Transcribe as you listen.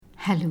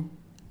Hello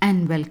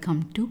and welcome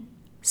to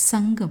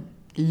Sangam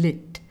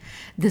Lit.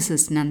 This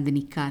is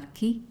Nandini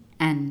Karki,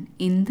 and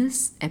in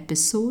this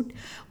episode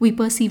we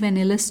perceive an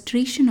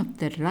illustration of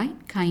the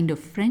right kind of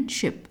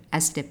friendship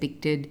as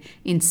depicted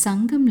in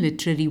Sangam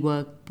Literary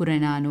work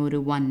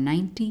Puranaanooru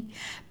 190,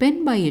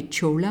 penned by a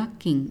Chozha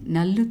King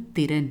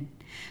Nalluthiran.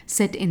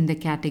 Set in the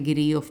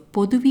category of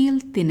Pothuviyal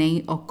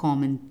Thinai or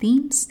common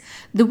themes,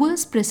 the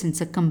verse presents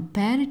a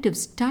comparative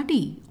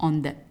study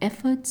on the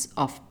efforts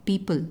of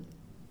people.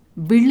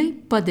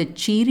 விளைப்பதச்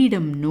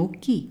சீரிடம்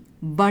நோக்கி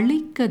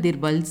வளைக்கதிர்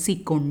வல்சி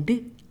கொண்டு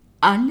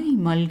அலை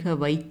மல்க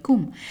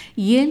வைக்கும்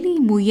எலி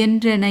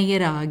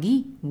முயன்றனையராகி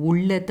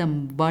உள்ளதம்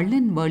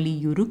வளன்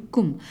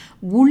வலியுறுக்கும்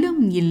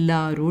உளம்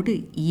இல்லாரோடு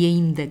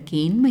ஏய்ந்த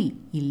கேண்மை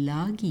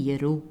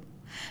இல்லாகியரோ.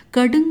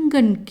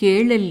 கடுங்கண்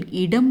கேழல்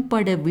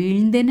இடம்பட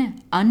வீழ்ந்தென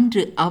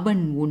அன்று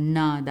அவன்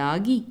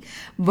உண்ணாதாகி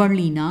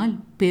வழினால்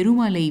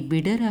பெருமலை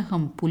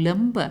விடரகம்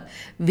புலம்ப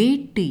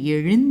வேட்டு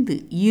எழுந்து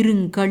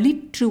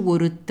இருங்களிற்று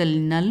ஒருத்தல்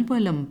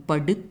நல்வலம்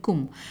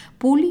படுக்கும்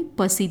பொலி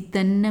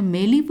பசித்தன்ன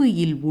மெலிவு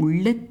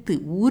உள்ளத்து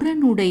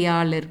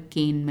உரனுடையாளர்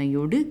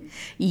கேண்மையொடு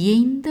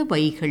ஏய்ந்த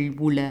வைகள்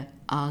உள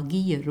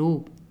ஆகியரோ.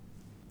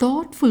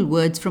 Thoughtful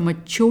words from a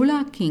Chozha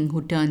king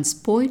who turns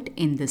poet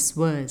in this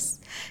verse.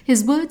 His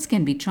words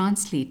can be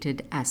translated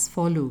as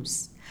follows.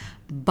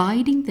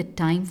 Biding the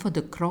time for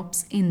the crops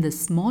in the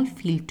small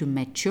field to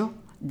mature,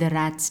 the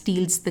rat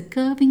steals the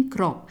curving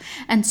crop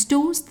and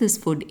stores this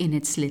food in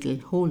its little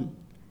hole.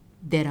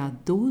 There are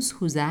those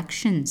whose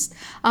actions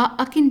are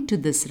akin to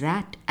this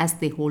rat as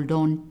they hold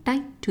on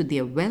tight to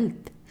their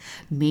wealth.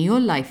 May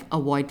your life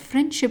avoid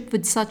friendship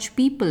with such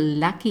people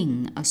lacking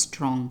a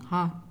strong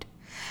heart.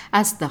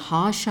 As the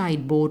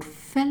harsh-eyed boar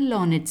fell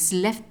on its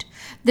left,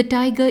 the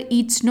tiger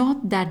eats not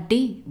that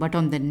day, but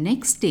on the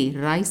next day,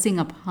 rising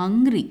up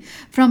hungry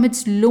from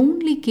its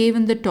lonely cave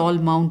in the tall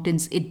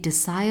mountains, it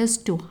desires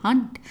to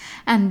hunt,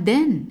 and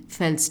then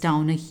fells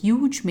down a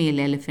huge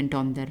male elephant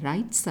on the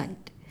right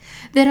side.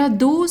 There are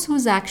those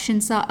whose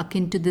actions are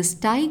akin to this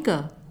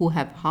tiger, who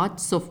have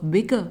hearts of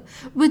vigor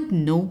with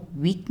no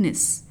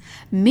weakness.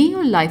 May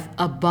your life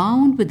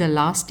abound with the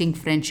lasting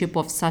friendship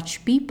of such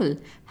people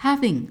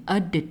having a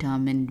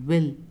determined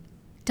will.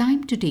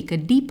 Time to take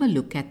a deeper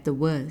look at the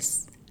verse.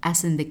 As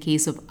in the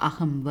case of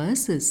Aham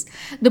verses,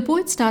 the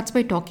poet starts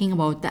by talking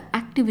about the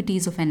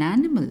activities of an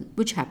animal,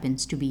 which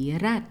happens to be a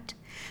rat.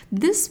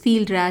 This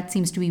field rat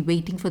seems to be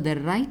waiting for the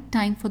right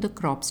time for the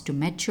crops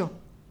to mature.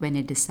 When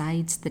it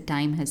decides the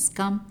time has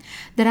come,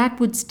 the rat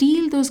would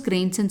steal those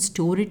grains and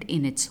store it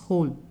in its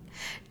hole.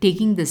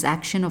 Taking this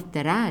action of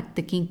the rat,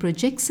 the king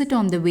projects it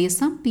on the way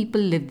some people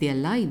live their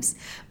lives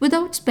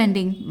without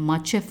spending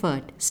much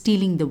effort,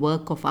 stealing the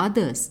work of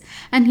others,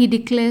 and he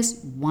declares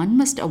one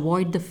must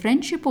avoid the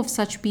friendship of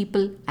such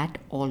people at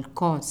all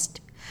cost.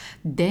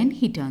 Then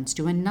he turns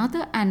to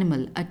another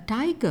animal, a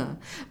tiger,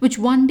 which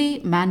one day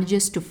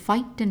manages to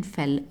fight and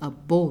fell a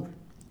boar.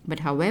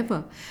 But however,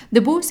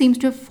 the boar seems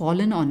to have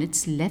fallen on its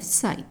left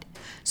side,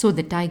 so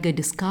the tiger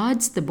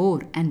discards the boar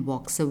and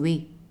walks away.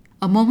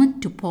 A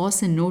moment to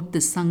pause and note the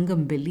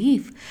Sangam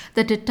belief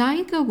that a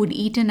tiger would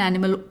eat an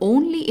animal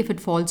only if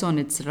it falls on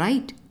its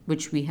right,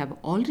 which we have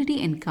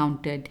already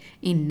encountered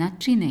in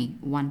Natrinai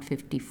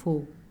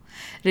 154.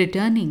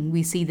 Returning,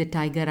 we see the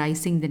tiger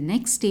rising the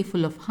next day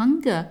full of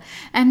hunger,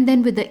 and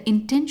then with the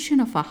intention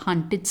of a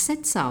hunt, it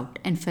sets out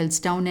and fells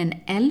down an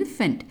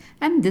elephant,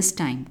 and this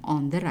time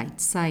on the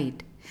right side.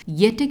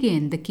 Yet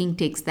again, the king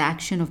takes the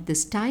action of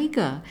this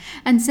tiger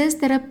and says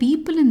there are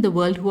people in the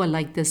world who are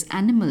like this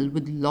animal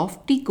with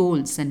lofty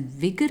goals and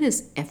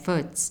vigorous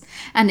efforts,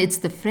 and it's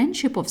the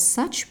friendship of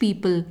such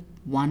people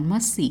one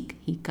must seek,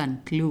 he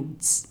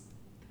concludes.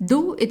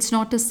 Though it's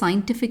not a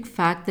scientific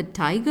fact that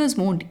tigers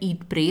won't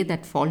eat prey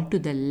that fall to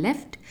the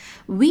left,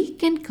 we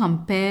can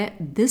compare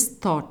this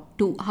thought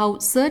to how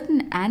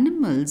certain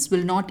animals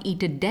will not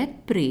eat a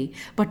dead prey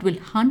but will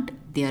hunt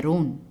their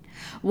own.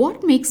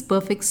 What makes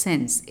perfect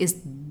sense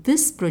is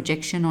this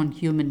projection on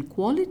human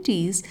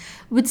qualities,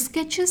 which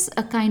sketches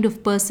a kind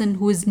of person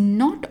who is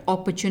not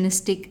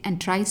opportunistic and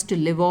tries to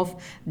live off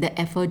the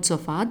efforts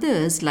of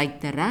others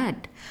like the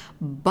rat,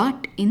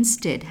 but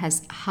instead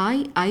has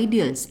high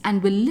ideals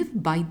and will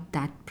live by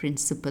that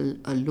principle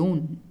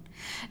alone.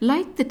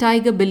 Like the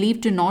tiger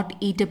believed to not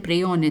eat a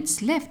prey on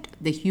its left,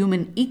 the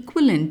human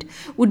equivalent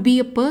would be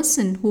a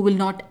person who will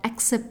not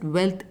accept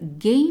wealth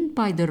gained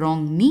by the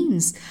wrong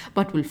means,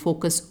 but will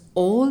focus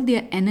all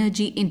their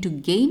energy into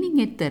gaining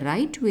it the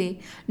right way,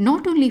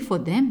 not only for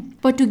them,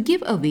 but to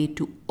give away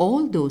to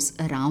all those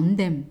around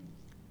them.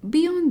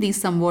 Beyond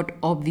these somewhat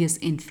obvious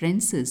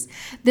inferences,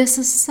 there's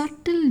a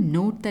subtle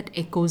note that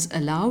echoes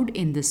aloud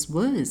in this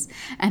verse,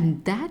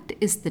 and that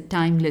is the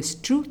timeless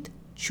truth.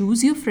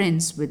 Choose your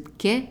friends with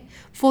care,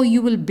 for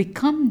you will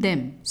become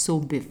them, so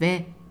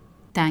beware.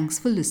 Thanks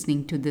for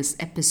listening to this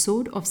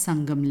episode of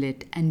Sangam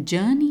Lit and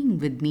journeying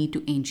with me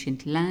to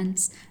ancient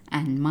lands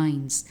and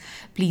minds.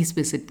 Please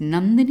visit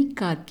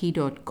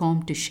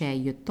nandinikarki.com to share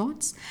your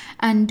thoughts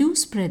and do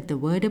spread the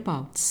word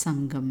about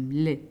Sangam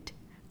Lit.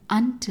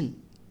 Until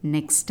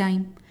next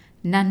time,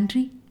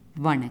 Nandri,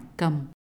 Vanakkam.